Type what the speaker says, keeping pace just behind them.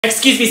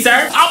Excuse me,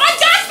 sir. Oh my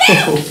gosh,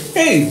 man! Oh,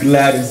 hey,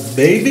 Gladys,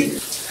 baby.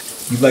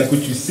 You like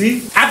what you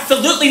see?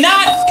 Absolutely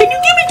not! Can you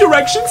give me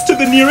directions to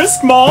the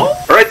nearest mall?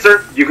 Alright,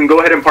 sir. You can go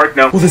ahead and park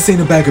now. Well, this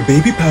ain't a bag of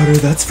baby powder,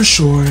 that's for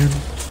sure.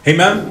 Hey,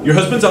 ma'am, your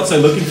husband's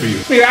outside looking for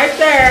you. Be right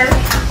there.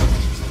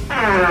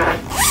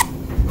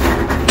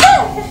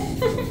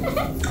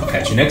 I'll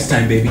catch you next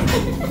time, baby.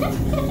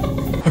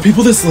 Are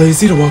people this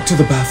lazy to walk to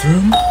the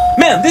bathroom?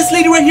 Man, this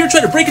lady right here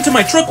tried to break into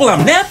my truck while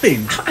I'm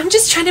napping. I'm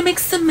just trying to make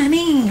some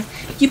money.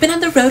 You've been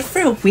on the road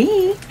for a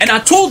week. And I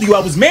told you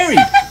I was married.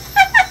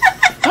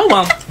 Oh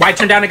well, why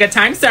turn down a good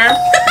time, sir?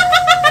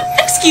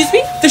 Excuse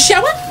me, the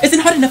shower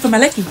isn't hot enough for my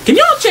liking. Can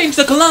y'all change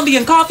the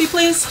Colombian coffee,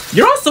 please?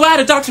 You're also out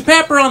of Dr.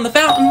 Pepper on the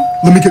fountain.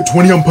 Let me get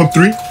 20 on pump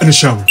 3 and a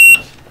shower.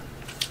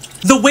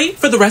 The wait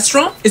for the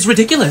restaurant is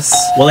ridiculous.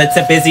 Well, it's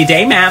a busy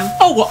day, ma'am.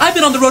 Oh, well, I've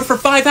been on the road for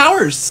 5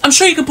 hours. I'm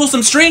sure you can pull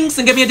some strings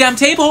and get me a damn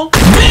table.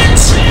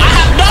 Bitch! I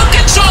have no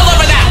control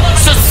over that!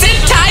 So sit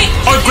tight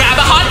or grab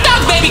a hot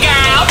dog, baby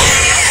girl!